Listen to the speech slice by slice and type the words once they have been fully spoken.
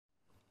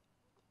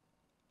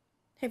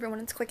Hey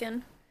everyone, it's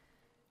Quicken,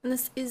 and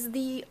this is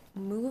the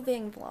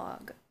moving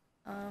vlog.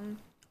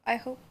 I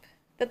hope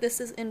that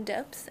this is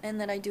in-depth and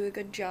that I do a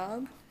good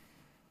job.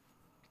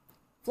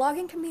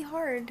 Vlogging can be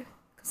hard,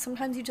 because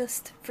sometimes you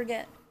just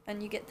forget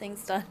and you get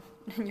things done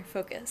and you're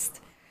focused.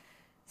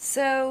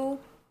 So,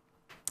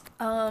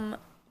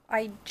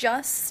 I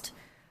just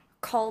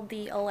called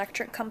the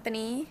electric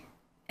company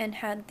and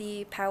had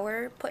the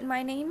power put in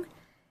my name.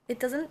 It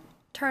doesn't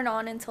turn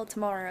on until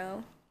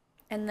tomorrow,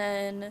 and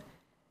then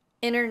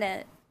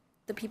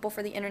the people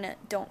for the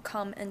internet don't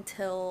come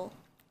until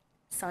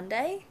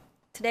Sunday.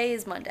 Today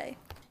is Monday.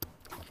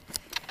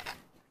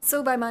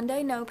 So by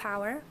Monday, no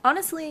power.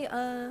 Honestly,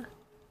 I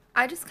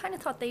just kind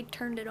of thought they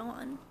turned it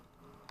on.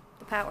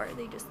 The power,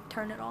 they just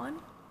turn it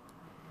on.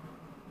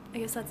 I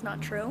guess that's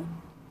not true.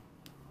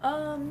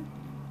 So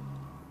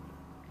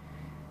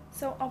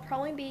I'll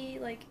probably be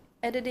like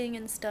editing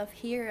and stuff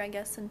here, I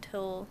guess,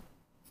 until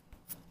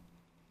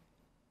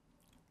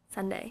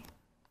Sunday.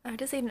 I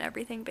just ate an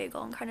everything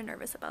bagel. I'm kind of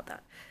nervous about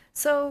that.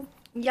 So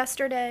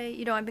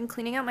yesterday, I've been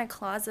cleaning out my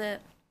closet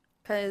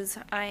because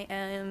I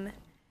am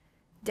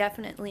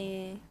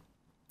definitely,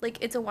 like,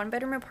 it's a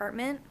one-bedroom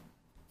apartment.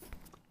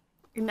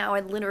 Now I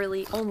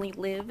literally only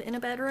live in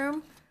a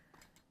bedroom,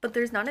 but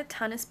there's not a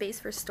ton of space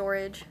for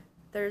storage.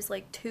 There's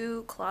like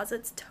 2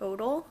 closets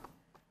total,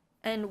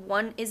 and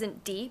one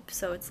isn't deep,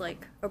 so it's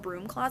like a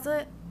broom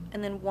closet,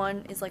 and then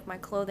one is like my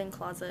clothing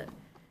closet,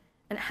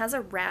 and it has a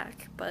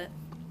rack. But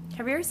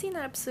have you ever seen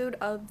that episode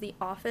of The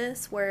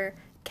Office where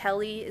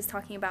Kelly is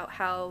talking about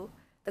how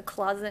the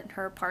closet in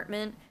her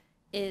apartment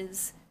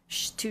is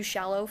too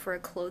shallow for a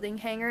clothing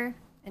hanger?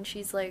 And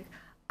she's like,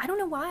 I don't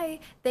know why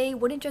they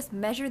wouldn't just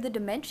measure the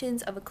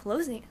dimensions of a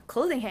clothing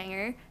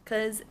hanger,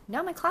 because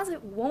now my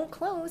closet won't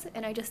close,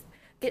 and I just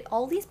get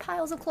all these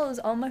piles of clothes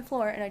on my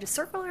floor, and I just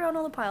circle around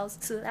all the piles.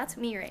 So that's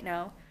me right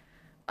now.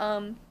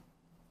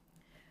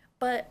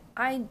 But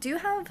I do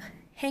have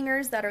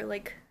hangers that are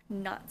like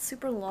not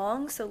super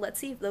long, so let's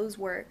see if those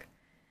work.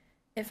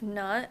 If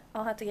not,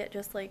 I'll have to get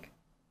just like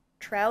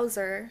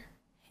trouser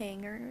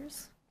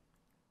hangers.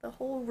 The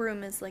whole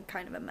room is like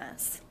kind of a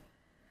mess.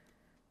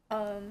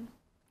 And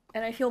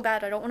I feel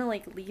bad. I don't want to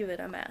like leave it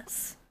a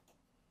mess.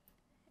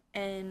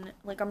 And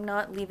like I'm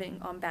not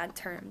leaving on bad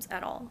terms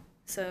at all.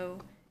 So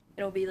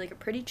it'll be like a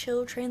pretty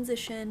chill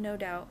transition, no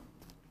doubt.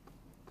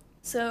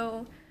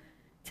 So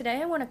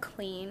today I want to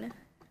clean.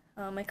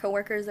 My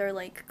coworkers are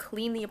like,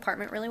 clean the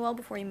apartment really well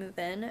before you move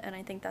in, and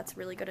I think that's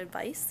really good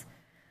advice.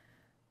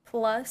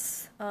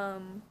 Plus,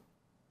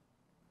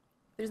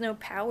 there's no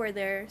power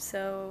there,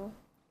 so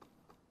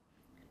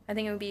I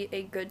think it would be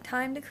a good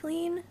time to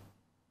clean,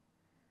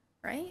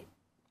 right?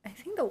 I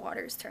think the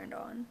water's turned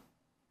on.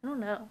 I don't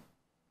know.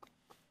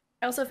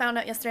 I also found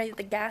out yesterday that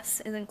the gas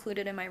is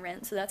included in my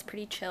rent, so that's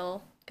pretty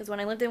chill, because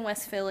when I lived in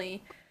West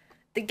Philly,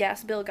 the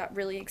gas bill got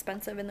really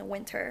expensive in the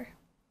winter.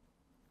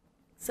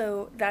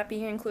 So that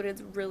being included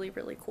is really,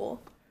 really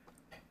cool.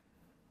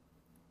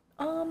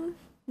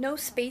 No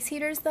space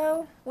heaters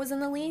though was in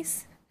the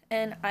lease,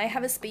 and I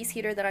have a space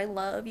heater that I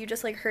love. You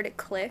just like heard it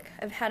click.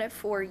 I've had it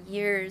for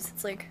years.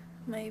 It's like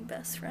my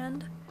best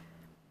friend.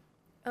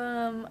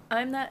 I'm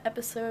that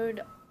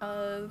episode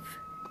of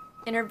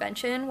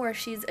Intervention where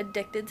she's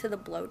addicted to the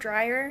blow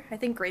dryer. I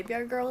think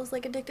Graveyard Girl is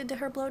like addicted to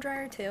her blow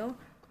dryer too.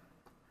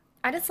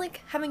 I just like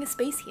having a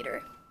space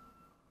heater.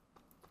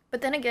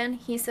 But then again,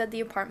 he said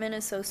the apartment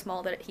is so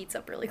small that it heats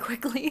up really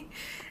quickly.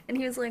 And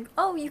he was like,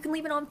 oh, you can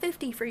leave it on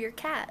 50 for your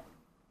cat.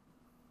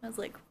 I was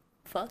like,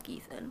 fuck,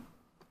 Ethan.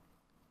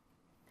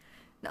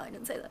 No, I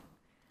didn't say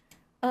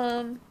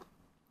that.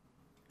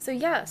 So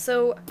yeah,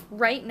 so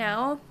right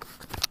now,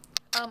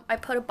 I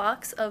put a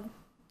box of,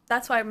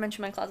 that's why I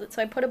mentioned my closet.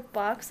 So I put a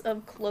box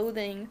of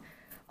clothing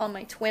on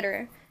my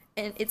Twitter.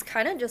 And it's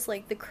kind of just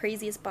like the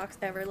craziest box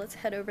ever. Let's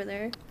head over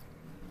there.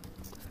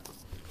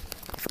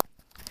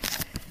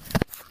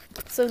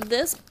 So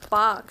this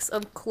box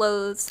of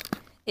clothes,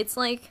 it's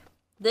like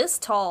this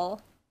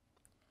tall,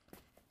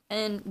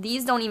 and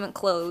these don't even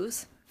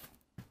close.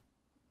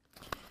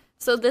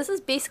 So this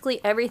is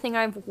basically everything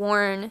I've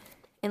worn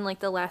in like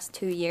the last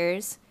 2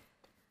 years.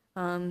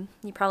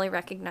 You probably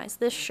recognize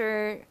this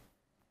shirt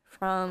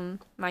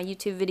from my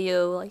YouTube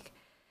video, like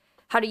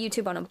how to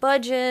YouTube on a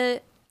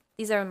budget.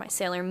 These are my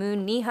Sailor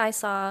Moon knee-high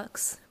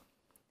socks.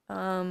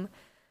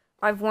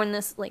 I've worn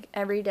this like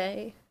every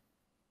day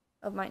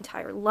of my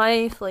entire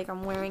life. Like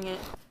I'm wearing it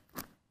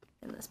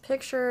in this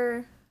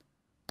picture.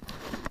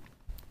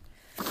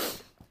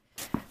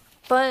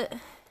 But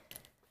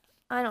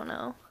I don't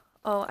know.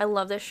 Oh, I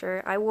love this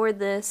shirt. I wore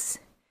this.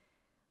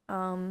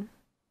 I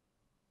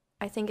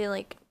think it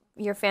like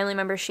your family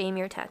members shame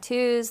your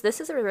tattoos.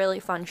 This is a really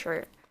fun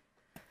shirt.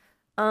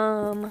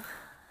 I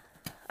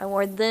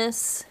wore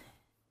this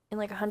in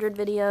like 100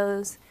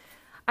 videos.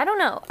 I don't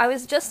know. I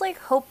was just like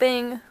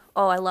hoping.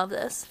 Oh, I love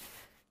this.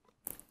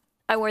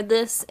 I wore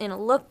this in a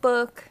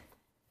lookbook.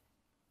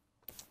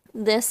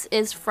 This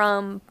is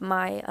from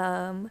my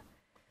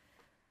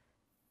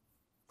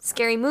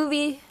scary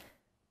movie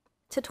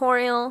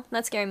tutorial.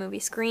 Not scary movie,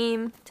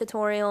 Scream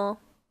tutorial.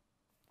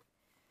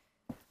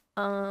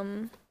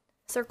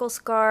 circle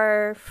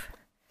scarf.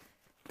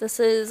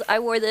 I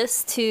wore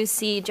this to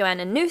see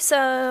Joanna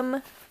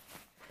Newsom.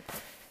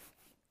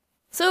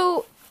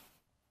 So,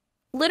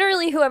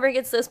 literally whoever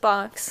gets this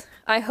box,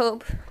 I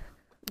hope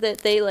that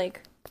they,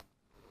 like,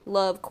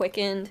 love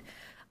Quickened.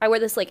 I wear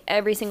this, like,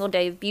 every single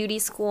day of beauty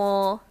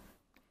school.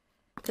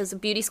 Because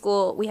of beauty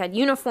school, we had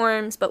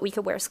uniforms, but we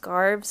could wear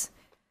scarves.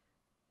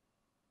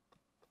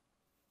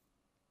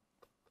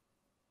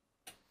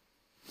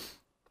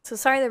 So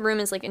sorry the room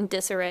is, like, in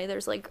disarray.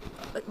 There's, like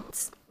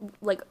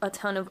a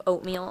ton of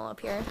oatmeal up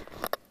here.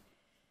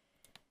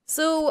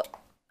 So,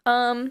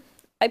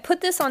 I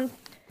put this on,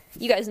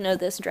 you guys know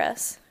this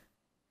dress.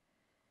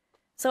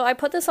 So I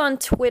put this on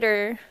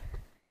Twitter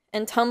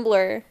and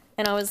Tumblr,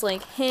 and I was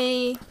like,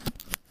 hey,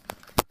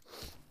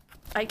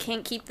 I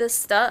can't keep this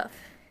stuff,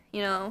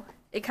 you know,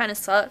 it kind of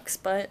sucks,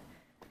 but,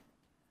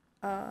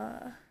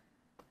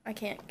 I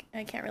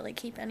can't really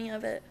keep any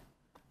of it.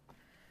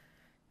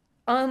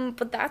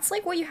 But that's,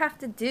 like, what you have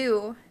to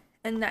do,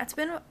 and that's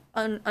been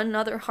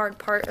another hard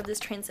part of this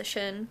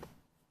transition.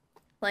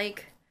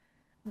 Like,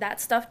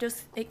 that stuff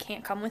just, it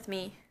can't come with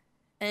me,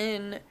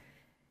 and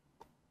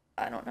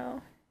I don't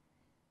know.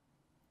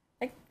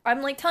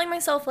 I'm, like, telling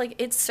myself, like,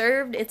 it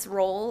served its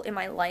role in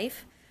my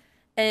life,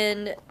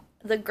 and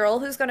the girl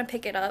who's gonna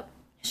pick it up,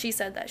 she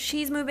said that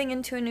she's moving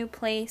into a new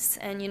place,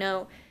 and, you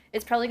know,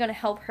 it's probably gonna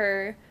help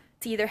her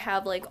to either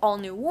have, like, all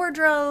new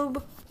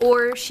wardrobe,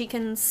 or she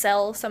can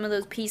sell some of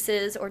those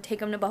pieces or take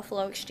them to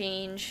Buffalo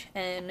Exchange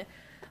and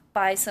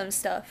buy some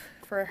stuff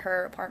for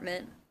her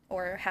apartment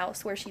or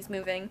house where she's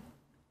moving.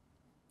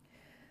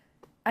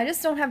 I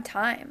just don't have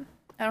time.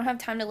 I don't have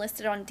time to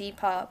list it on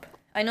Depop.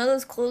 I know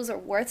those clothes are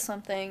worth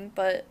something,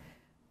 but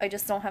I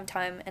just don't have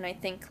time, and I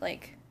think,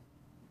 like,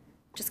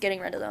 just getting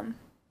rid of them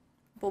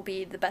will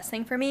be the best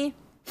thing for me.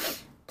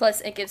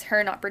 Plus, it gives her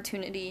an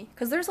opportunity,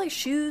 because there's, like,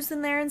 shoes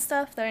in there and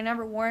stuff that I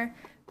never wore.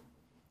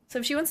 So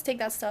if she wants to take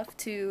that stuff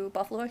to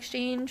Buffalo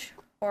Exchange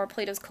or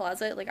Plato's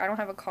Closet, like, I don't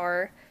have a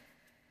car.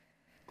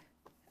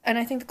 And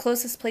I think the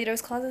closest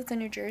Plato's Closet's in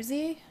New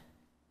Jersey.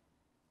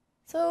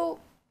 So,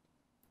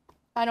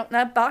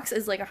 that box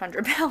is, like,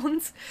 100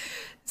 pounds.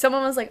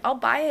 Someone was like, I'll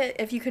buy it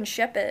if you can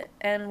ship it.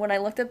 And when I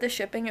looked up the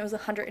shipping, it was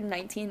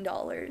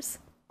 $119.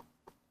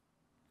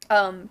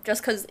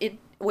 Just because it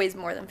weighs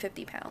more than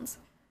 50 pounds.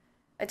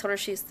 I told her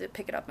she has to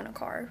pick it up in a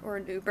car or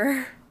an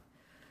Uber.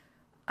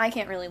 I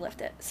can't really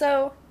lift it.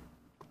 So,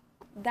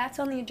 that's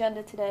on the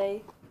agenda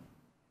today.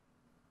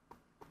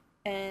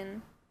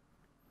 And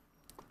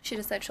she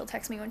just said she'll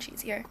text me when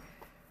she's here.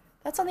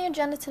 That's on the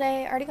agenda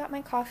today. I already got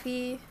my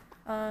coffee.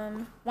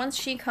 Once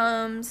she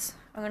comes,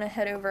 I'm gonna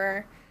head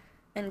over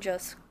and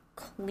just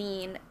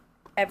clean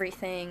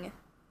everything.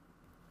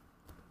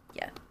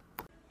 Yeah.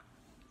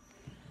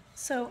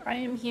 So I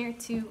am here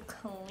to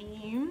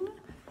clean.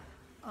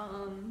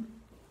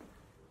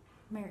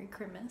 Merry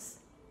Christmas.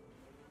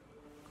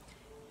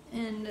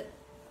 And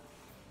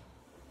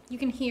you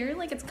can hear,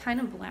 like, it's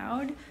kind of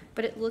loud,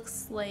 but it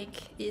looks like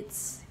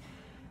it's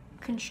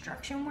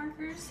construction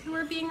workers who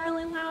are being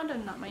really loud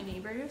and not my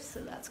neighbors, so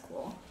that's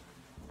cool.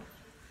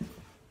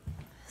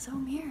 So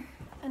I'm here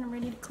and I'm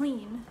ready to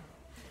clean.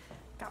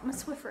 Got my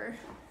Swiffer.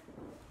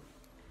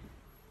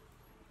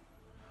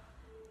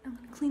 I'm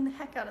gonna clean the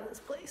heck out of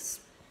this place.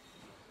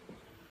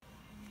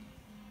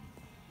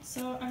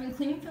 So I've been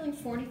cleaning for like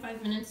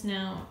 45 minutes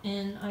now,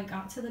 and I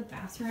got to the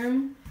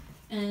bathroom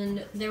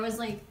and there was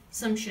like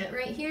some shit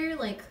right here,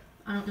 like,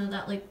 I don't know,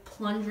 that like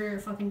plunger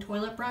fucking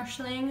toilet brush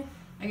thing,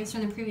 I guess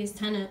from the previous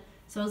tenant.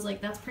 So I was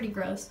like, that's pretty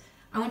gross.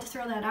 I went to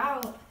throw that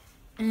out,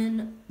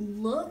 and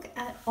look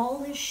at all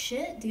this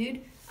shit,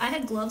 dude. I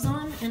had gloves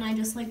on and I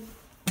just like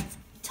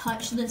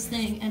touched this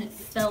thing and it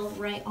fell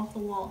right off the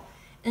wall,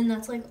 and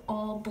that's like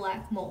all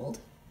black mold.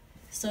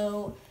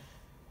 So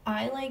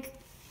I like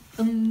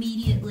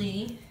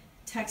immediately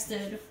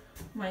texted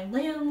my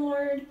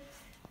landlord,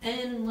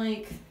 and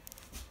like,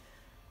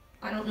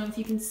 I don't know if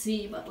you can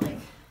see, but like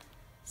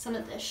some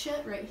of this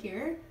shit right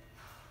here,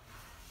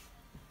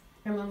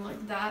 and then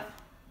like that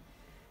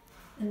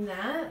and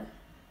that,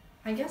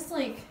 I guess,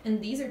 like,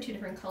 and these are two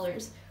different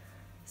colors.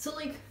 So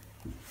like,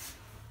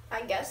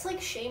 I guess like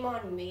shame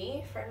on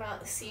me for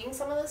not seeing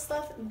some of this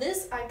stuff.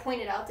 This I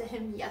pointed out to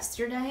him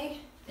yesterday,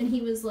 and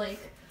he was like,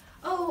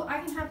 oh, I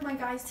can have my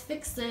guys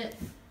fix it.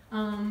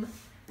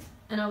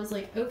 And I was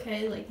like,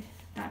 okay, like,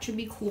 that should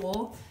be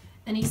cool.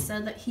 And he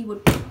said that he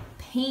would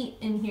paint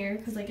in here,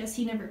 because I guess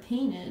he never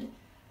painted.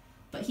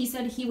 But he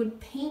said he would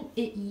paint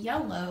it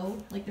yellow,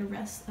 like the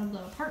rest of the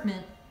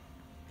apartment,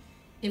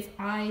 if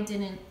I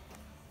didn't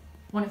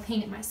want to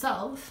paint it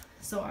myself.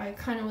 So I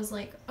kind of was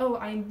like, oh,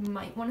 I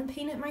might want to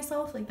paint it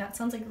myself. Like, that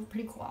sounds like a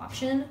pretty cool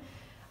option.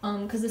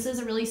 Because this is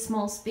a really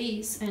small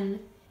space, and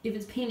if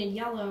it's painted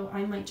yellow,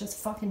 I might just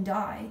fucking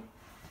die.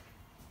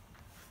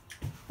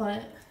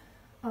 But,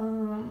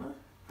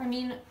 I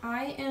mean,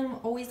 I am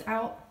always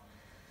out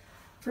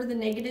for the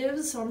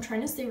negatives, so I'm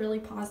trying to stay really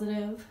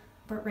positive.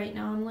 But right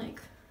now I'm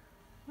like,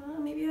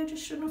 maybe I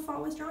just shouldn't have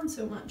fought with John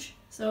so much.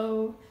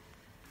 So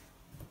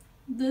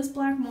This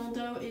black mold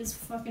though is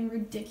fucking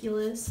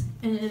ridiculous,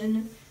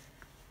 and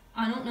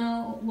I don't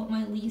know what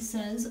my lease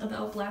says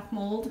about black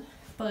mold,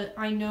 but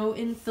I know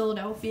in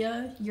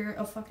Philadelphia you're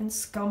a fucking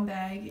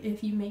scumbag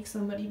if you make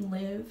somebody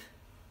live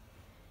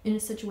in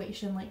a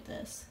situation like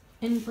this.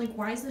 And like,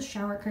 why is the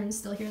shower curtain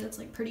still here? That's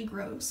like pretty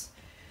gross.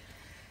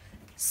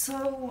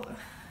 So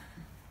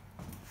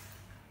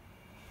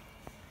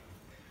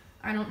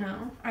I don't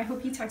know. I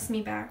hope he texts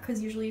me back,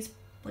 because usually he's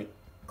like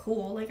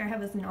cool, like I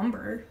have his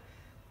number.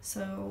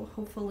 So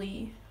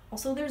hopefully.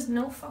 Also, there's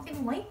no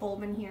fucking light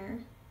bulb in here.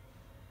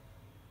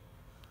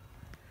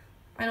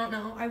 I don't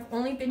know. I've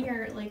only been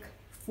here like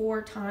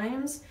 4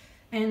 times,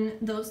 and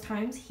those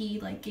times he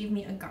like gave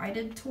me a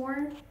guided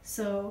tour.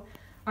 So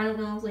I don't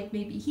know if like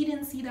maybe he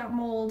didn't see that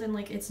mold and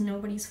like it's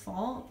nobody's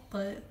fault,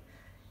 but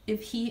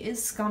if he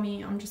is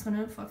scummy, I'm just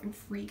gonna fucking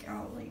freak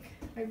out. Like,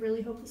 I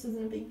really hope this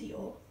isn't a big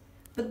deal.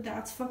 But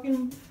that's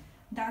fucking,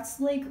 that's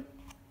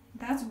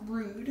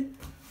rude,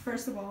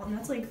 first of all, and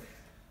that's like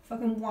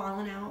fucking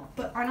wilding out.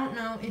 But I don't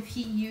know if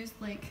he used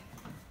like,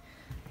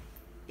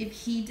 if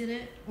he did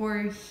it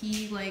or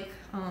he like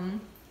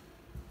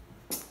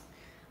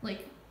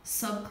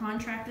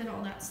subcontracted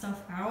all that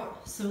stuff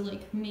out. So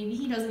like maybe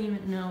he doesn't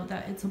even know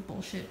that it's a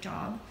bullshit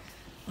job.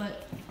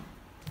 But,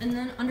 and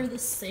then under the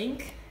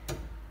sink,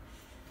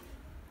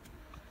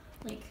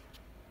 like,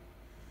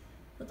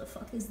 what the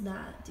fuck is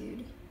that,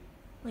 dude?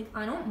 Like,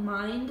 I don't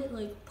mind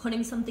like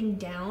putting something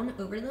down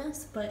over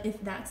this, but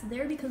if that's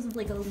there because of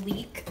like a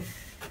leak,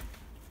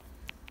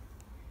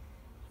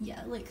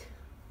 yeah, like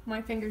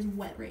my finger's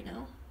wet right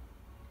now.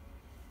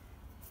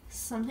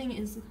 Something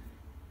is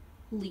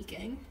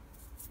leaking.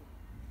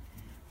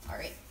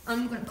 Alright,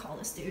 I'm gonna call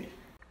this dude.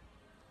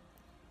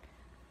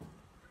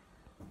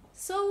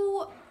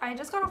 So, I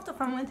just got off the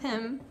phone with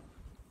him,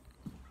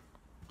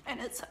 and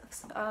it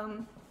sucks.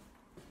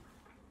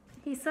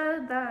 He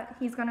said that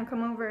he's gonna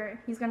come over,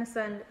 he's gonna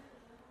send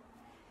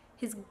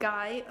his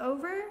guy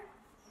over.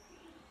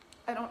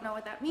 I don't know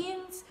what that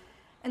means.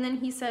 And then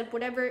he said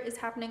whatever is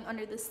happening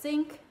under the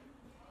sink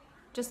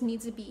just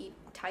needs to be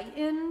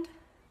tightened.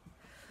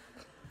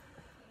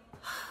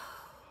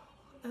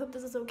 I hope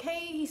this is okay.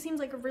 He seems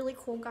like a really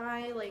cool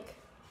guy. Like,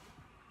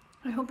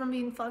 I hope I'm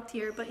being fucked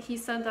here, but he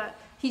said that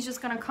he's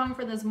just gonna come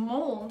for this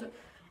mold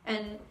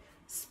and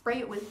spray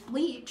it with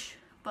bleach.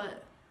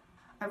 But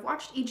I've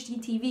watched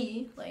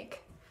HGTV,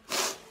 like,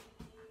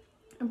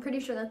 I'm pretty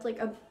sure that's like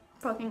a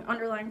fucking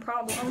underlying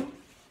problem.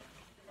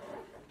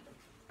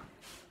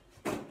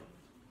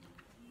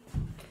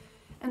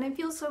 And I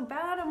feel so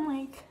bad. I'm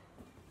like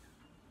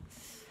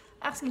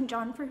asking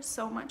John for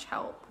so much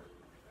help.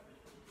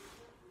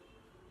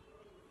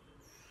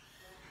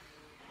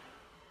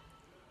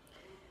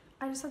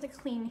 I just have to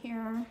clean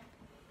here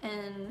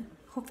and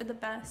hope for the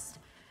best.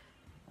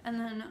 And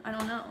then, I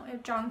don't know,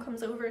 if John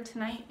comes over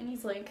tonight and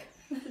he's like,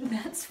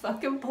 that's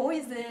fucking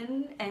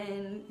poison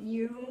and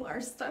you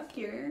are stuck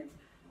here.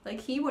 Like,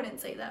 he wouldn't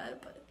say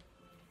that, but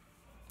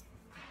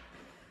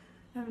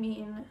I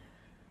mean,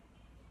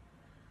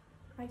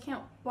 I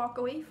can't walk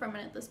away from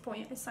it at this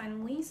point. I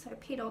signed a lease, I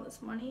paid all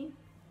this money.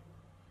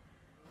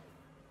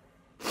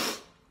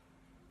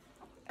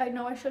 I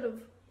know I should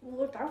have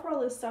looked out for all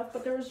this stuff,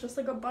 but there was just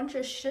like a bunch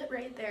of shit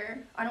right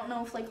there. I don't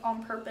know if like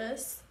on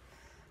purpose.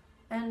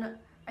 And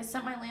I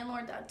sent my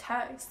landlord that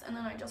text, and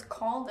then I just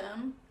called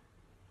him.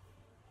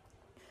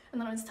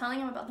 And then I was telling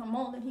him about the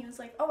mold, and he was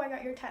like, oh, I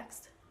got your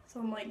text. So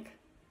I'm like,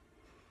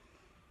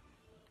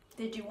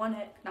 did you want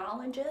to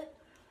acknowledge it?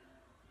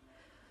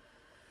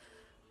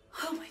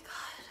 Oh my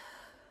god.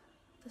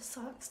 This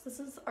sucks. This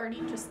is already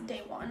just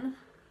day 1.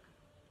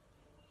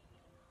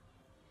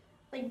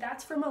 Like,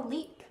 that's from a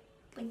leak.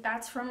 Like,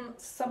 that's from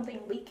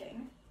something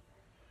leaking.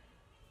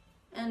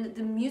 And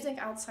the music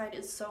outside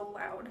is so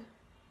loud.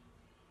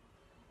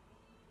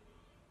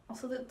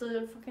 Also,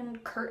 the fucking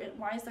curtain.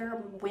 Why is there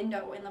a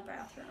window in the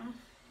bathroom?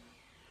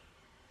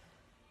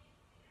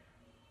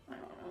 I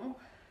don't know.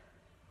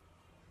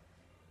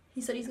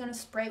 He said he's gonna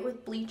spray it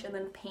with bleach and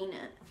then paint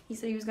it. He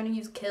said he was gonna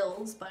use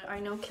Kills, but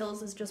I know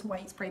Kills is just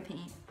white spray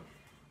paint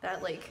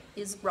that, like,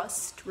 is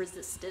rust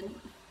resistant.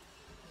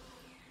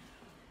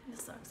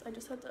 This sucks. I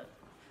just had to...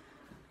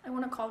 I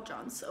want to call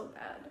John so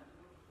bad.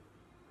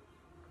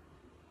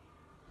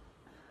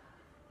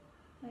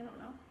 I don't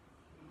know.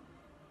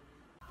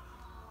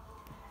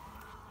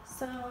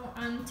 So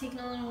I'm taking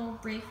a little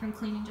break from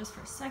cleaning just for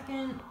a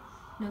second.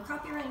 No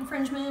copyright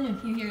infringement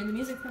if you hear the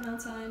music from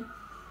outside.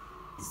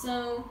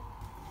 So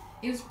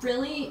it was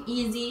really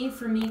easy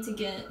for me to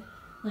get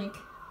like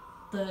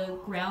the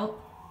grout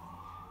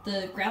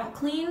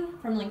clean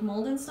from like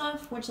mold and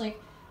stuff, which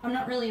like I'm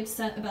not really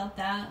upset about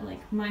that. Like,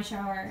 my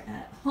shower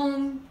at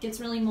home gets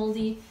really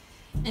moldy,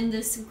 and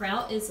this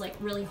grout is like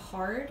really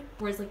hard,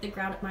 whereas like the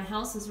grout at my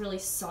house is really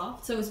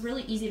soft, so it was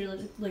really easy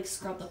to like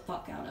scrub the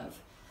fuck out of.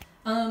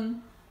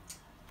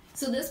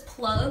 So this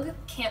plug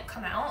can't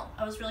come out.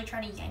 I was really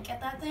trying to yank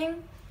at that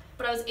thing,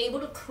 but I was able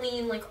to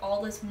clean like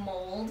all this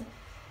mold,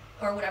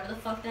 or whatever the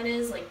fuck that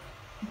is, like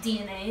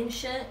DNA and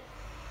shit.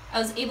 I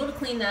was able to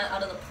clean that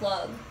out of the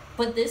plug,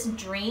 but this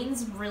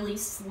drains really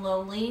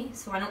slowly,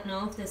 so I don't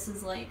know if this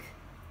is like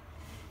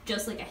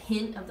just like a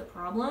hint of the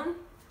problem.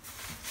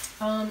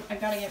 I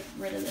gotta get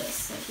rid of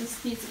this. Like,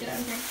 this needs to get out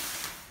of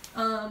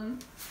here.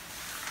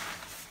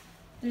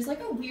 There's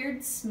like a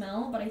weird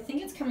smell, but I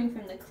think it's coming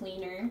from the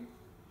cleaner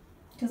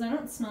because I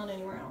don't smell it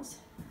anywhere else.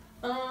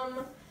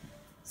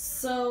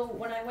 So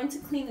when I went to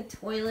clean the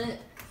toilet,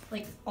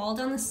 like all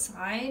down the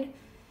side,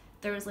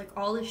 there was like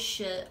all this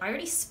shit. I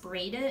already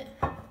sprayed it.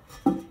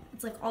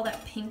 It's like all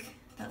that pink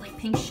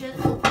shit.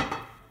 So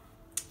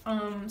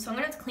I'm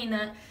gonna have to clean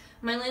that.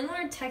 My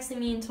landlord texted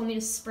me and told me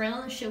to spray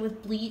all the shit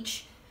with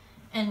bleach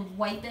and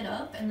wipe it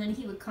up, and then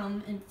he would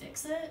come and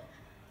fix it.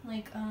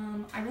 Like,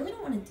 I really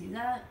don't want to do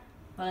that,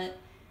 but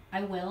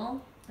I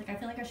will. Like, I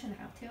feel like I shouldn't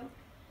have to.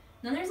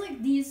 Then there's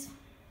like these,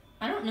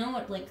 I don't know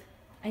what, like,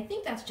 I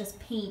think that's just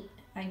paint,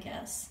 I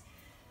guess.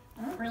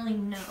 I don't really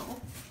know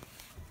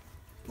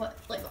what,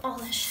 like, all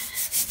this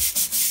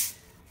shit.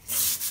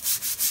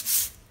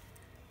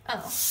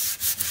 Oh.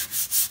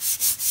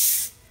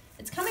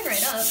 It's coming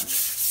right up,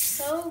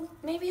 so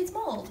maybe it's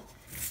mold.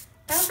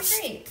 That would be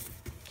great.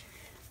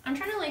 I'm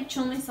trying to, like,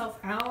 chill myself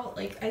out.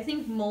 Like, I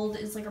think mold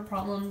is, like, a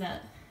problem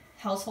that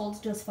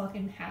households just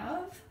fucking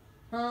have.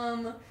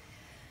 I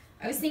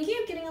was thinking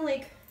of getting,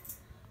 like,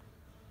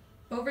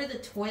 over the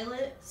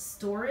toilet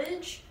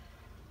storage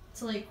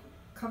to, like,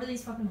 cover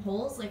these fucking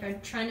holes. Like,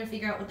 I'm trying to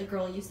figure out what the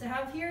girl used to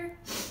have here.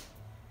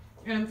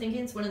 And I'm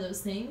thinking it's one of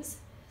those things.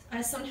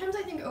 Sometimes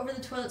I think over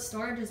the toilet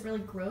storage is really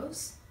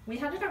gross. We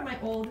had it at my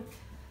old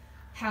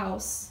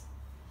house.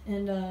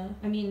 And,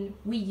 I mean,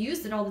 we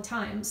used it all the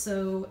time,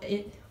 so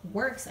it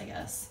works, I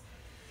guess.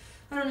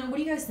 I don't know, what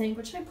do you guys think?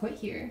 What should I put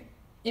here?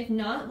 If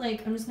not,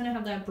 like, I'm just gonna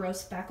have that bro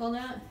spackle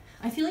that.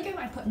 I feel like if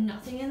I put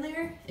nothing in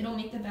there, it'll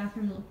make the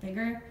bathroom look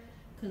bigger,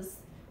 because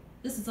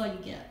this is all you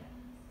get.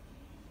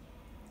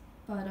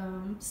 But,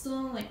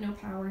 still, like, no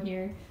power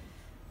here.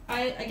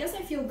 I guess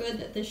I feel good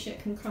that this shit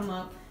can come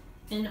up,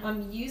 and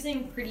I'm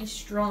using pretty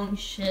strong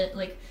shit.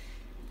 Like,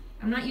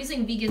 I'm not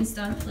using vegan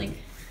stuff, like,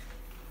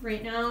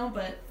 right now,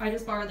 but I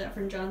just borrowed that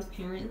from John's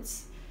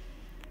parents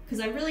because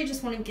I really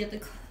just want to get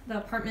the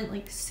apartment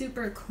like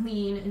super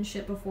clean and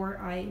shit before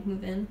I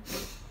move in.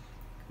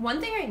 One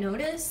thing I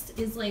noticed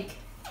is like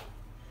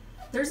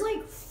there's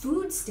like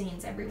food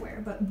stains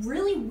everywhere, but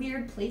really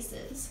weird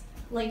places.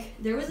 Like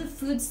there was a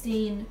food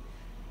stain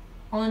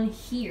on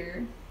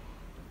here,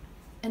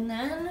 and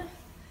then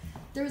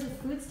there was a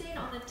food stain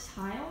on the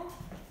tile.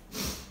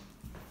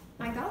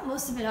 I got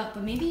most of it up,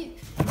 but maybe,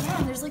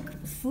 yeah, there's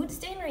like food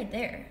stain right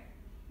there.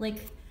 Like,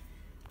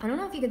 I don't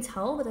know if you can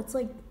tell, but it's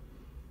like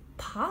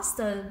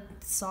pasta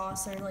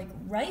sauce or like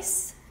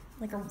rice,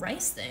 like a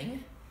rice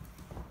thing.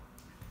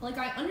 Like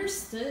I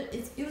understood,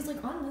 it was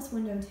like on this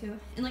window too.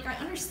 And like I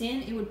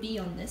understand it would be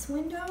on this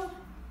window,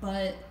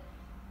 but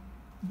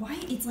why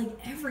it's like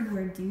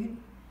everywhere, dude?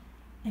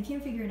 I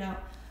can't figure it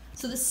out.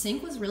 So the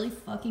sink was really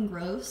fucking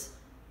gross,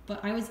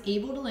 but I was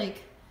able to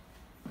like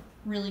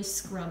really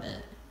scrub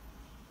it.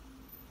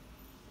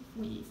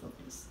 Wait,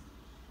 focus.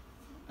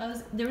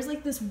 There was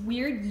like this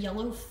weird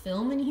yellow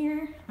film in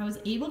here. I was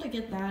able to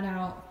get that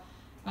out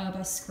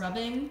by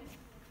scrubbing.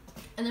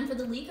 And then for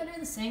the leak under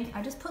the sink,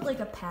 I just put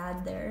like a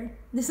pad there.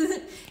 It's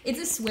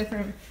a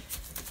Swiffer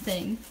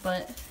thing,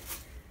 but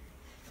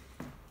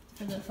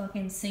for the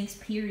fucking sinks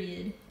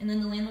period. And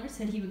then the landlord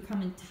said he would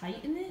come and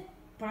tighten it.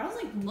 But I was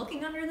like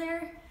looking under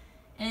there,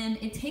 and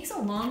it takes a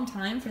long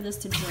time for this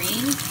to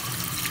drain.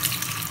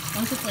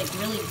 Once it's like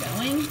really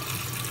going,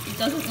 it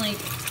doesn't like,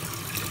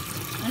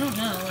 I don't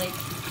know, like,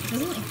 it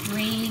doesn't like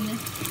drain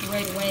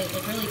right away. It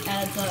like really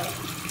adds up.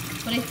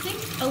 But I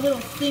think a little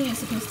thing is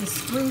supposed to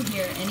screw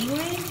here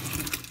anyway.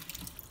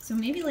 So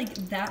maybe like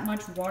that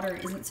much water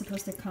isn't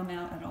supposed to come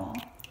out at all.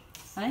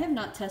 I have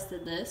not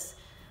tested this,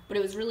 but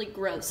it was really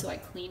gross, so I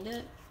cleaned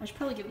it. I should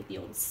probably give it the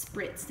old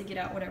spritz to get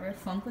out whatever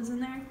funk was in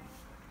there.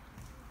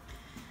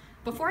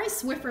 Before I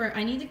Swiffer,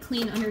 I need to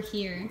clean under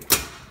here.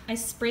 I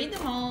sprayed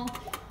them all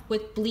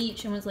with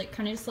bleach and was like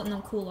kind of just letting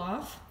them cool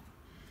off.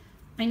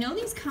 I know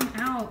these come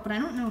out, but I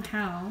don't know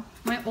how.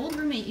 My old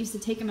roommate used to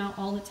take them out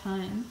all the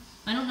time.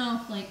 I don't know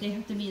if like they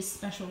have to be a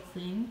special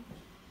thing,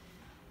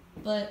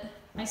 but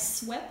I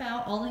swept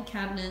out all the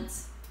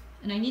cabinets,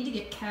 and I need to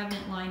get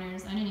cabinet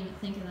liners. I didn't even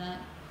think of that.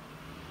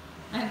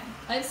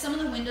 I have some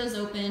of the windows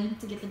open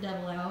to get the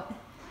devil out,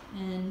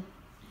 and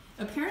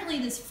apparently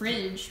this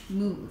fridge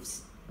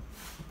moves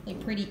like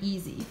pretty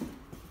easy.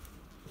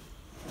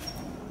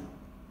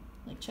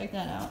 Like check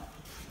that out.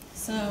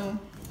 So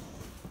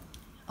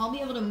I'll be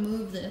able to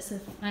move this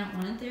if I don't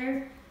want it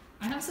there.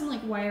 I have some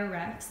like wire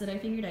racks that I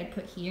figured I'd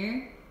put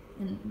here,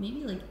 and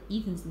maybe like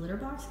Ethan's litter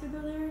box could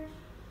go there.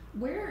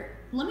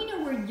 Let me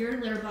know where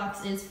your litter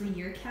box is for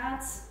your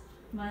cats.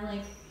 My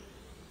like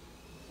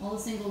all the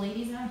single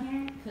ladies out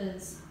here,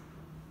 because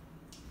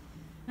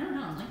I don't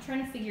know, I'm like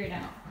trying to figure it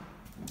out.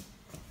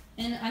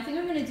 And I think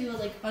I'm gonna do a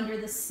like under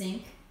the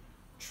sink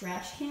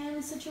trash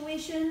can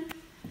situation,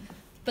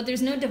 but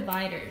there's no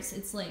dividers.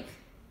 It's like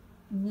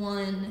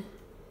one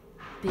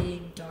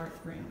big dark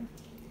room.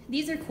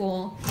 These are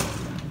cool,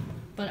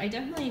 but I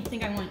definitely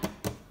think I want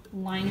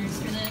liners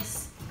for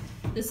this.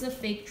 This is a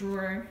fake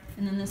drawer,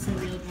 and then this is a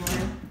real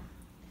drawer.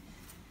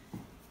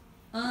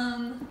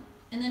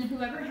 And then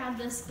whoever had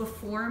this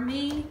before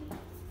me,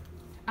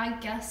 I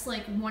guess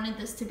like wanted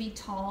this to be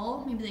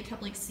tall. Maybe they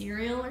kept like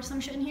cereal or some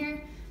shit in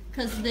here,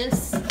 because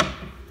this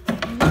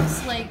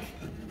looks like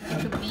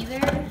it could be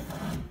there,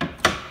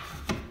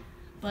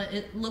 but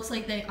it looks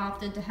like they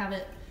opted to have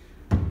it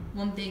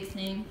one big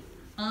thing.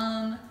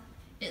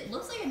 It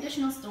looks like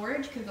additional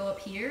storage could go up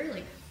here,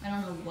 like I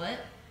don't know what,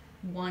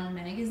 one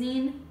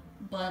magazine,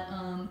 but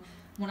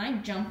when I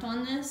jumped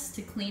on this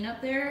to clean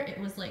up there, it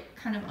was like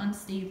kind of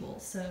unstable,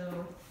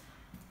 so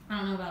I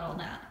don't know about all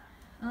that.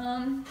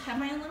 Have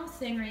my own little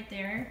thing right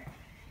there.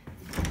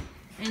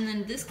 And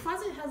then this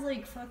closet has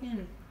like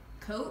fucking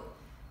coat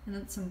and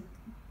then some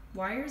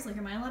wires. Like,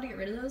 am I allowed to get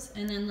rid of those?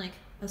 And then like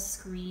a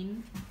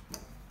screen.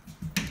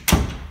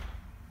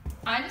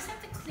 I just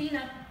have to clean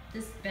up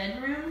this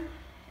bedroom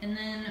and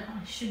then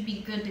I should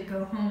be good to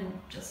go home and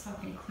just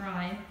fucking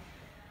cry.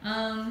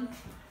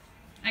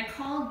 I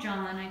called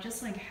John, I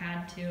just like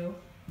had to,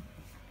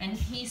 and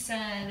he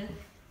said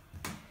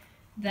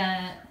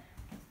that,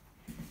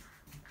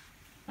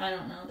 I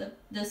don't know, that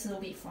this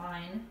will be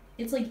fine.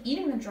 It's like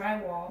eating the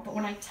drywall, but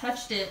when I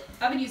touched it,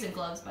 I've been using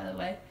gloves by the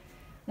way,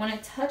 when I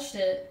touched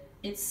it,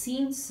 it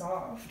seemed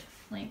soft.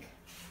 Like,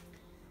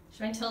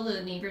 should I tell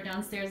the neighbor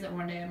downstairs that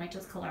one day I might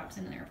just collapse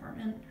into their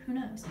apartment? Who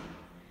knows?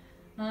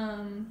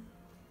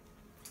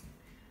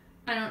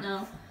 I don't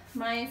know.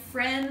 My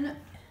friend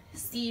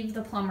Steve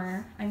the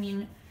plumber, I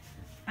mean,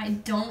 I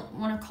don't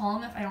want to call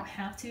him if I don't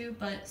have to,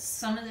 but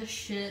some of this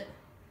shit,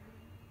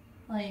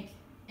 like,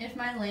 if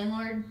my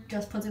landlord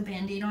just puts a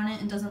band-aid on it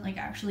and doesn't like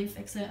actually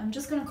fix it, I'm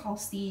just gonna call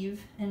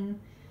Steve and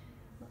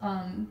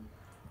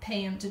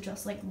pay him to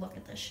just like look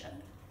at this shit.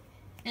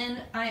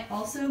 And I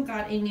also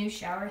got a new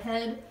shower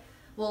head.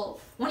 Well,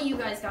 one of you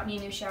guys got me a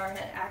new shower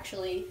head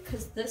actually,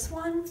 because this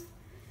one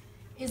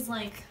is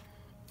like,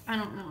 I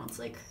don't know, it's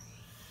like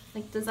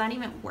does that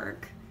even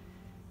work?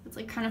 It's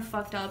like kind of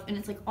fucked up and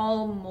it's like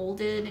all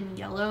molded and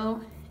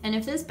yellow. And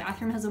if this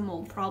bathroom has a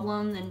mold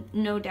problem, then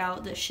no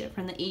doubt this shit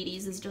from the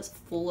 80s is just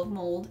full of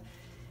mold.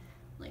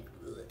 Like,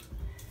 ugh.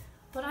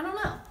 But I don't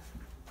know.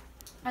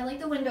 I like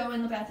the window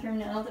in the bathroom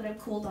now that I've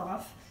cooled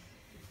off.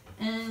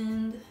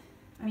 And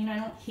I mean, I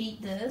don't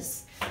hate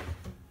this,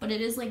 but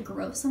it is like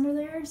gross under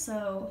there.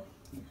 So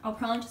I'll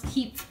probably just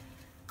keep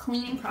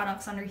cleaning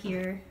products under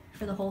here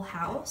for the whole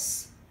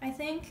house, I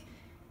think.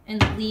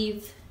 And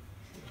leave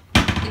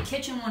the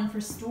kitchen one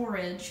for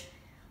storage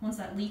once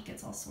that leak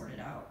gets all sorted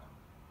out.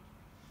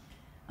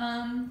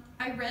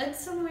 I read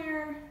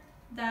somewhere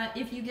that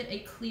if you get a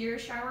clear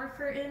shower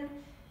curtain,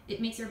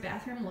 it makes your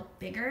bathroom look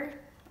bigger.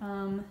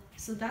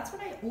 So that's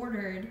what I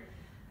ordered.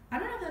 I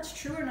don't know if that's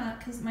true or not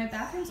because my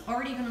bathroom's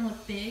already gonna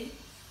look big,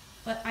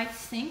 but I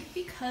think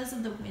because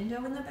of the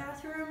window in the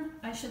bathroom,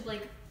 I should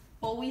like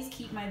always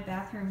keep my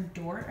bathroom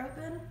door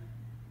open.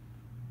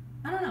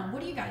 I don't know,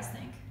 what do you guys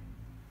think?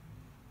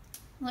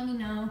 Let me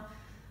know.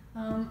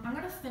 I'm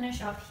gonna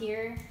finish up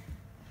here.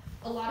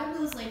 A lot of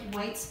those like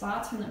white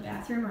spots from the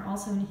bathroom are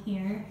also in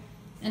here,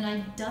 and I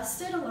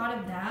dusted a lot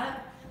of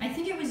that. I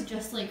think it was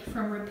just like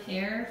from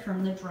repair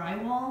from the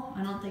drywall.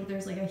 I don't think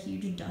there's like a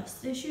huge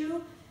dust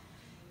issue.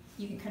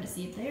 You can kind of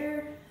see it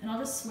there, and I'll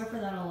just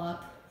Swiffer that all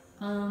up.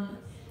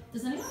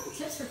 Does anyone have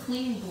tips for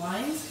cleaning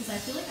blinds? Because I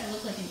feel like I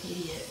look like an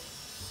idiot.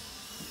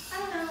 I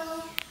don't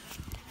know.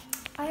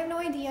 I have no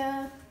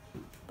idea,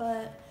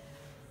 but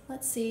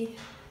let's see.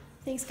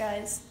 Thanks,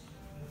 guys.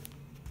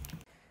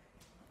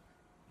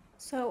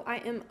 So I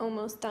am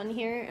almost done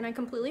here, and I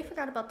completely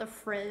forgot about the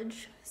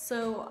fridge.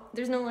 So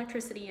there's no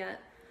electricity yet.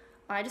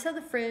 I just have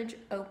the fridge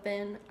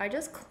open. I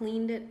just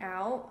cleaned it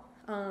out.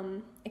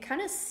 It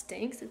kind of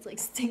stinks. It's like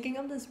stinking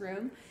up this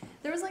room.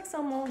 There was like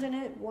some mold in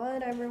it,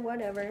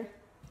 whatever.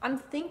 I'm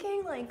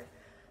thinking like,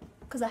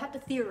 because I have to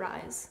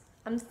theorize,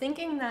 I'm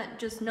thinking that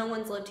just no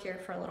one's lived here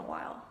for a little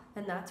while,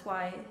 and that's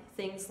why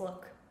things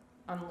look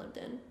unlived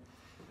in.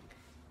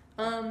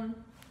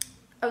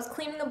 I was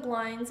cleaning the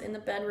blinds in the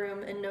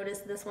bedroom and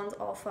noticed this one's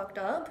all fucked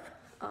up.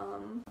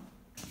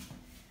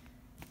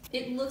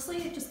 It looks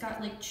like it just got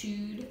like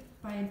chewed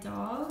by a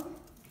dog.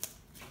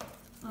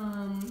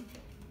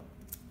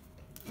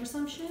 Or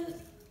some shit.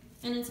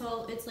 And it's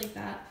like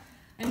that.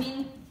 I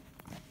mean,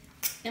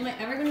 am I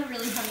ever gonna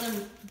really have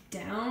them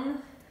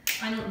down?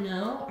 I don't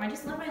know. I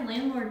just let my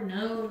landlord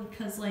know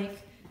because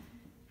like,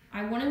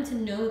 I want him to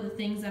know the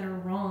things that are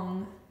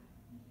wrong.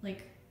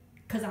 Like,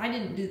 cause I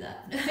didn't do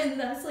that. And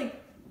that's like,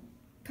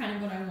 kind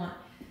of what I want.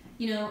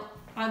 You know,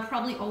 I'll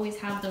probably always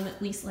have them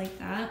at least like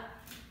that.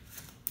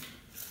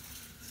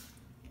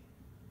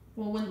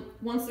 Well,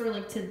 once they're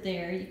like to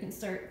there, you can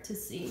start to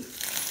see.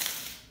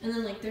 And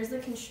then like there's the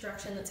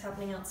construction that's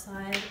happening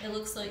outside. It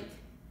looks like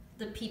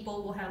the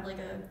people will have like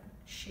a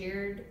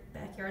shared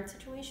backyard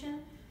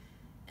situation.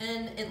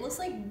 And it looks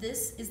like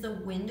this is the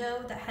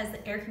window that has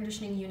the air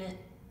conditioning unit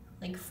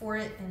like for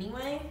it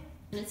anyway.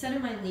 And it said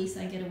in my lease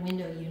I get a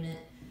window unit.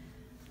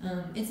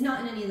 It's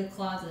not in any of the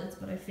closets,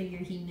 but I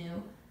figured he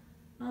knew.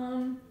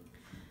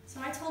 So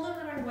I told him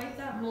that I wiped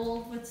that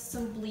mold with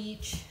some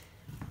bleach.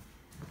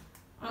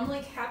 I'm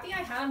like happy I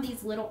have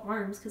these little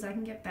arms because I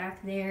can get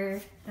back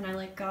there, and I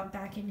like got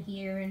back in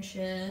here and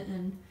shit.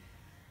 And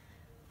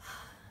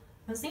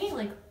I was thinking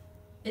like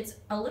it's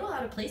a little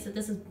out of place that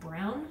this is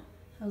brown.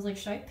 I was like,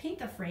 should I paint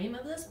the frame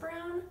of this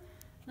brown?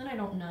 Then I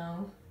don't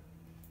know.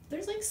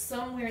 There's like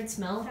some weird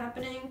smell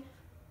happening,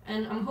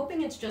 and I'm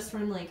hoping it's just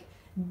from like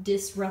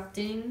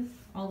disrupting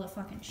all the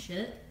fucking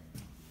shit.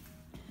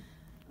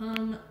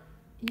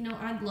 You know,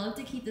 I'd love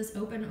to keep this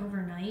open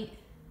overnight.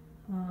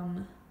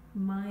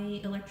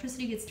 My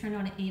electricity gets turned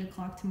on at 8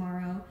 o'clock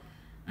tomorrow.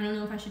 I don't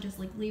know if I should just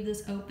like leave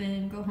this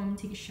open, go home and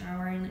take a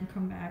shower, and then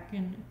come back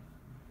and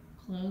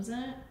close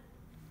it.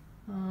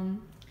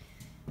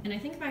 And I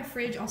think my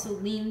fridge also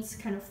leans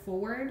kind of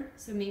forward,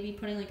 so maybe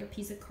putting like a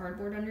piece of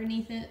cardboard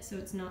underneath it so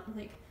it's not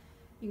like,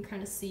 you can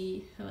kind of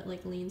see how it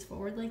like leans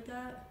forward like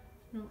that.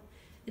 No,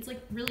 it's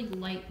like really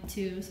light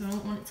too, so I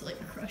don't want it to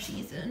like crush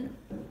Ethan.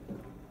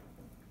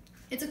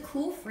 It's a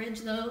cool fridge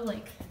though,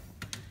 like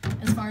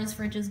as far as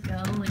fridges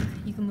go, like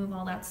you can move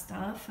all that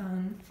stuff.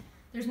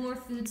 There's more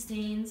food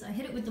stains. I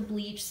hit it with the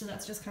bleach, so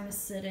that's just kind of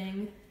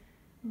sitting.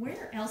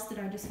 Where else did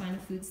I just find a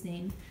food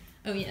stain?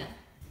 Oh yeah,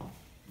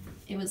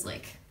 it was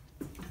like,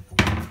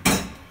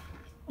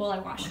 well, I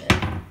washed it.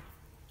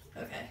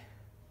 Okay.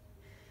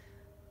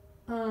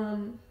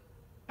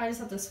 I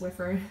just have to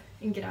Swiffer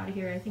and get out of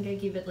here. I think I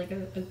gave it like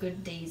a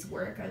good day's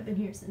work. I've been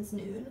here since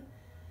noon.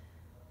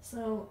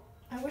 So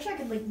I wish I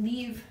could like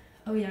leave.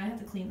 Oh yeah, I have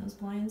to clean those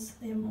blinds.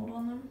 They have mold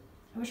on them.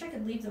 I wish I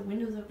could leave the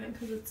windows open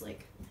because it's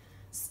like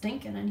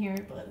stinking in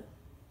here, but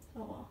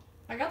oh well.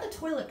 I got the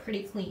toilet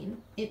pretty clean.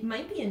 It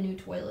might be a new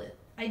toilet.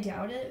 I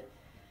doubt it.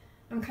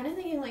 I'm kind of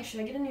thinking like, should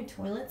I get a new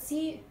toilet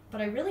seat? But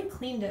I really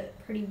cleaned it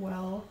pretty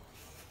well.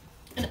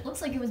 And it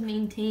looks like it was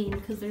maintained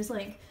because there's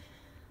like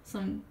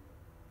some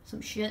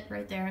shit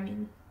right there. I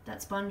mean,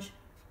 that sponge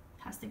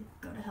has to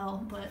go to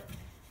hell, but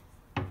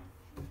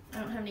I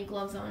don't have any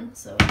gloves on,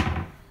 so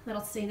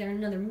that'll stay there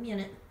another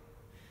minute.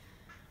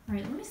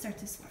 Alright, let me start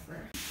to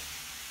Swiffer.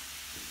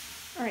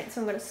 Alright,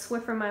 so I'm going to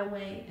Swiffer my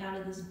way out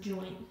of this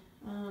joint.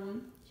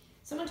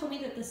 Someone told me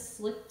that this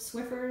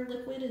Swiffer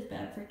liquid is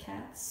bad for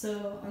cats,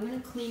 so I'm going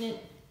to clean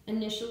it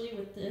initially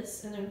with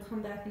this and then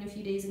come back in a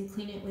few days and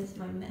clean it with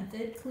my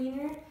method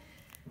cleaner.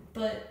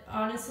 But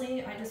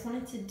honestly, I just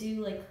wanted to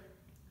do like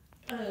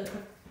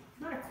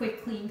not a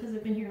quick clean because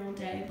I've been here all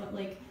day, but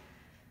like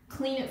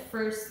clean it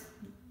first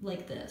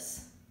like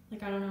this.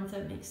 Like, I don't know if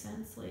that makes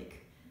sense.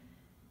 Like,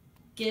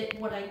 get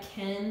what I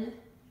can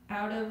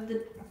out of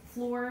the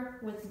floor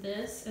with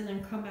this and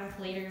then come back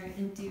later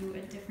and do a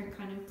different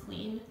kind of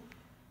clean.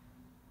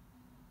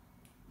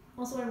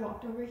 Also, I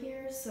walked over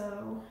here,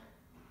 so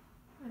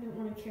I didn't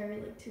want to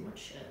carry like too much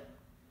shit.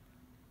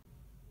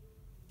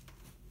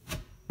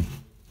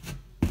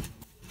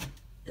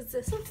 Is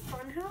this a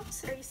fun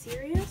house? Are you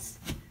serious?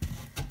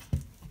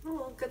 Oh,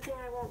 well, good thing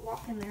I won't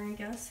walk in there, I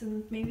guess,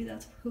 and maybe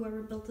that's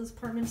whoever built this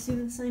apartment's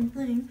doing the same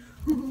thing.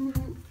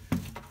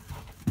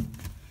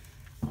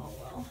 Oh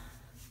well.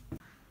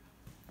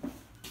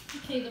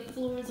 Okay, the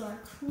floors are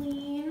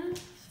clean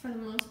for the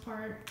most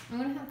part. I'm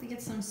gonna have to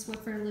get some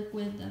Swiffer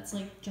liquid that's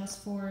like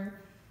just for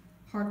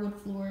hardwood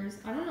floors.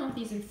 I don't know if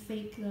these are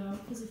fake though,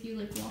 because if you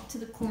like walk to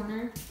the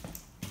corner,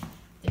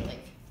 they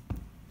like,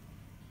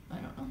 I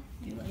don't know,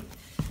 you like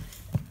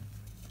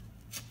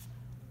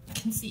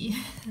can see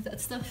that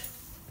stuff.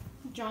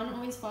 John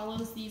always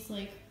follows these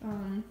like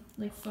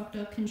fucked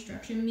up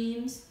construction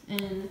memes,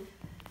 and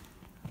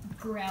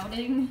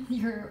grouting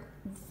your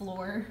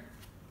floor,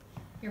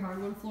 your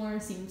hardwood floor,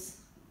 seems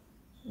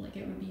like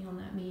it would be on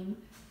that meme.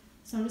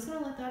 So I'm just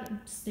gonna let that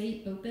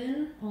stay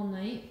open all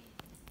night.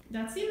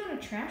 That's the amount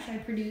of trash I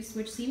produced,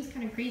 which seems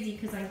kind of crazy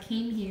because I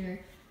came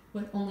here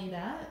with only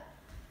that,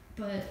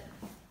 but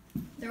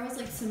there was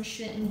like some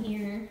shit in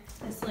here.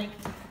 This like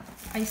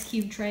ice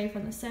cube tray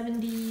from the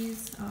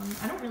 70s.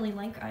 I don't really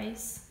like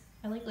ice.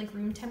 I like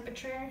room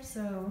temperature,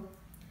 so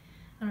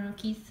I don't know,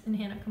 Keith and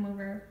Hannah come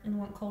over and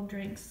want cold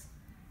drinks.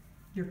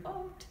 You're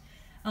fucked.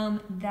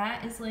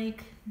 That is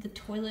like the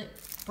toilet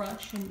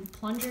brush and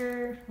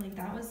plunger, like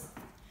that was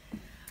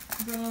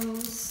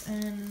gross,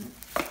 and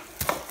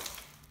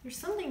there's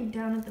something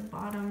down at the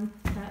bottom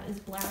that is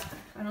black.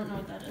 I don't know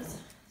what that is.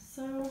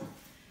 So,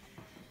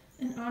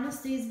 an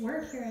honest day's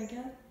work here, I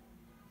guess.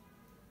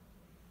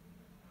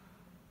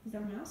 Is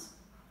that a mouse?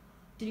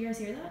 Did you guys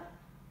hear that?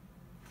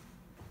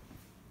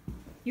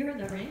 You heard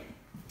that, right?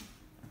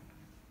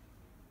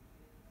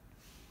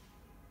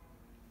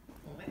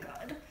 Oh my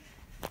god.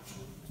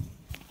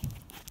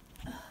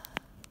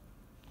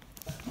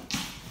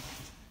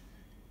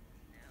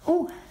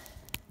 Oh!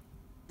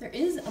 There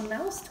is a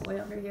mouse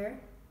toy under here.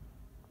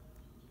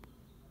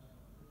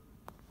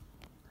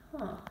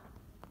 Huh.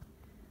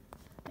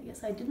 I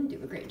guess I didn't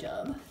do a great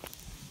job.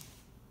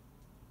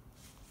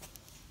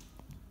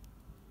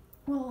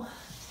 Well,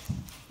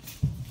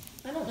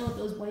 I don't know what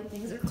those white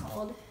things are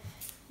called.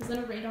 Is that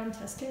a radon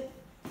test kit?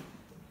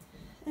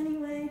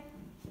 Anyway,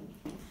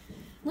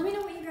 let me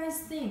know what you guys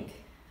think.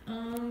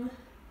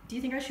 Do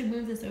you think I should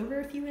move this over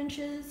a few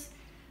inches?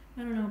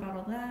 I don't know about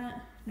all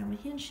that. Now my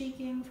hand's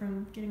shaking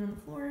from getting on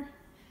the floor.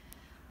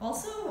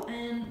 Also,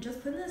 and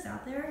just putting this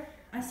out there,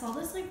 I saw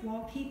this like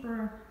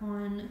wallpaper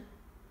on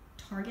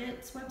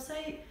Target's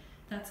website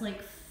that's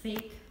like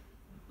fake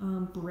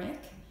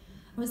brick.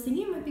 I was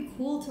thinking it might be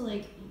cool to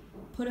like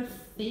put a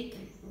fake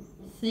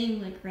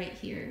thing like right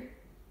here,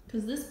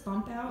 because this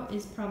bump out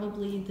is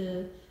probably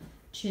the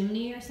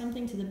chimney or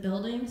something to the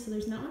building, so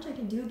there's not much I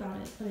can do about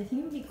it, but I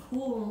think it would be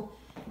cool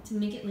to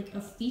make it like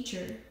a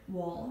feature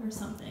wall or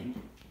something.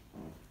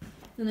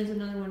 Then there's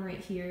another one right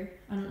here.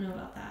 I don't know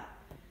about that.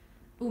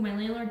 Oh, my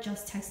landlord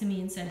just texted me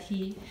and said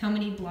how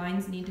many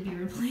blinds need to be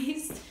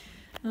replaced.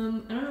 I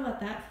don't know about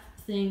that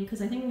thing,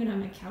 because I think I'm gonna have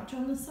my couch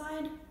on this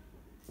side,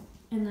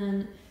 and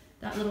then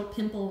that little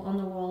pimple on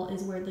the wall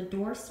is where the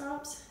door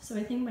stops, so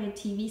I think my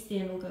TV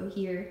stand will go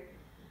here.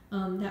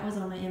 That was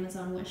on my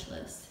Amazon wish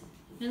list.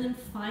 And then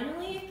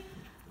finally,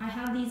 I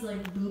have these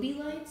like booby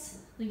lights.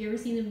 Like, you ever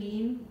seen the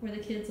meme where the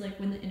kids, like,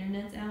 when the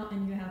internet's out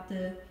and you have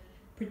to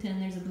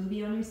pretend there's a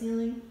booby on your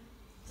ceiling?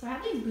 So I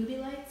have these booby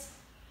lights.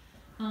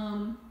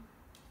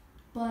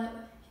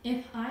 But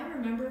if I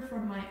remember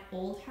from my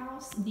old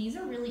house, these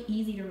are really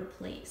easy to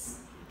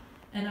replace.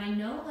 And I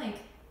know, like,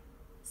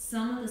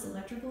 some of this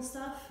electrical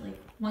stuff, like,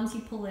 once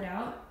you pull it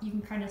out, you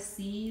can kind of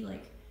see,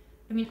 like,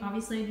 I mean,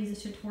 obviously I'd use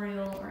a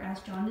tutorial or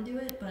ask John to do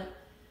it, but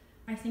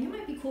I think it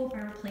might be cool if I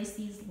replace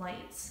these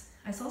lights.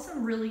 I saw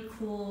some really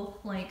cool,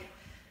 like,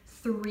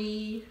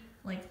 3,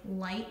 like,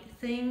 light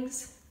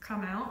things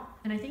come out,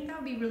 and I think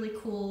that would be really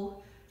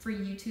cool for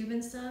YouTube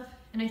and stuff.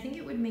 And I think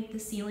it would make the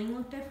ceiling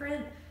look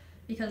different,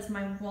 because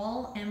my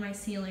wall and my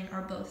ceiling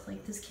are both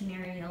like this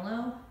canary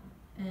yellow,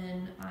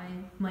 and I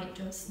might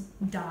just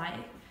die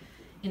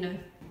in a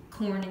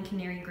corn and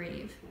canary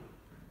grave.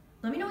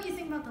 Let me know what you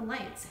think about the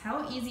lights.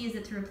 How easy is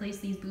it to replace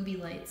these booby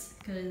lights?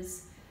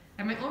 Because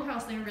at my old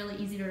house they were really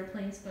easy to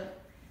replace,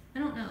 but I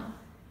don't know.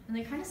 And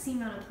they kind of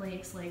seem out of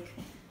place, like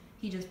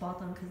he just bought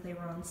them because they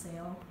were on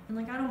sale. And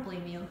like, I don't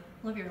blame you.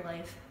 Live your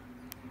life.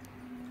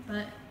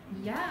 But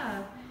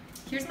yeah,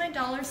 here's my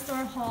dollar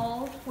store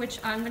haul, which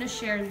I'm gonna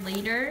share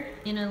later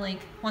in a, like,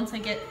 once I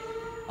get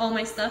all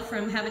my stuff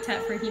from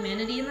Habitat for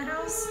Humanity in the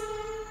house.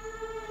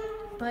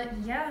 But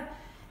yeah,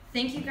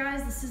 thank you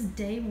guys. This is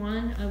day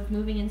 1 of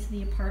moving into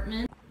the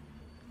apartment.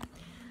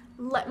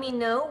 Let me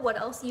know what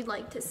else you'd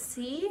like to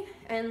see,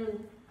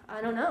 and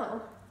I don't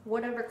know,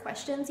 whatever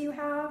questions you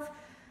have.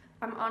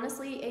 I'm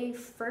honestly a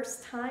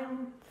first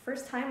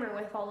timer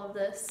with all of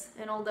this,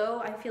 and although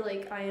I feel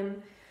like I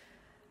am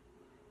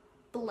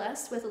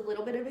blessed with a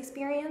little bit of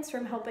experience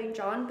from helping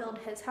John build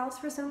his house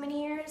for so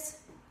many years,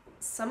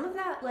 some of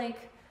that,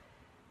 like,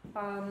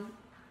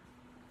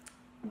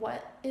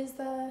 what is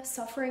the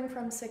suffering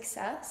from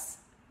success?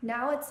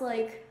 Now it's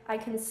like I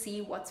can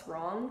see what's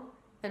wrong,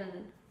 and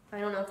I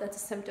don't know if that's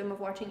a symptom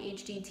of watching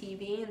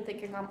HGTV and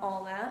thinking I'm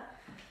all that,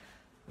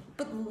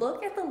 but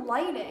look at the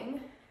lighting.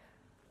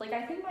 Like,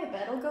 I think my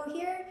bed will go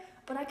here,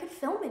 but I could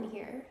film in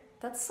here.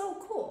 That's so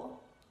cool.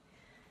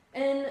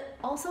 And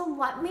also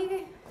let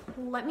me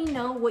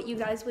know what you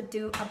guys would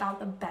do about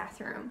the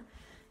bathroom,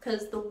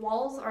 because the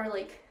walls are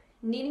like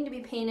needing to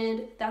be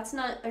painted. That's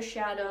not a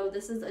shadow,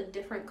 this is a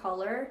different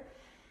color.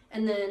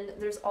 And then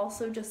there's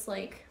also just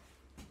like,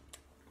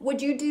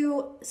 would you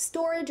do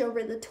storage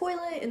over the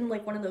toilet in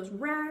like one of those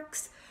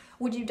racks?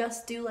 Would you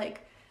just do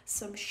like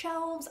some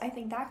shelves? I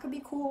think that could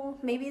be cool.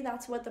 Maybe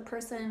that's what the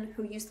person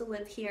who used to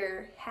live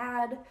here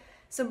had.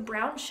 Some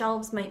brown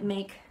shelves might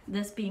make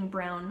this being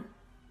brown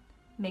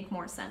make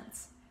more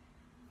sense.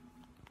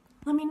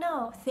 Let me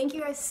know. Thank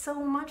you guys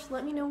so much.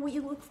 Let me know what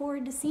you look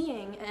forward to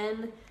seeing,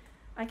 and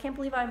I can't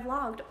believe I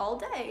vlogged all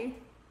day.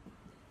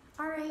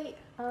 All right,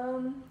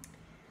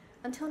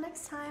 until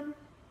next time,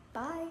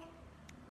 bye.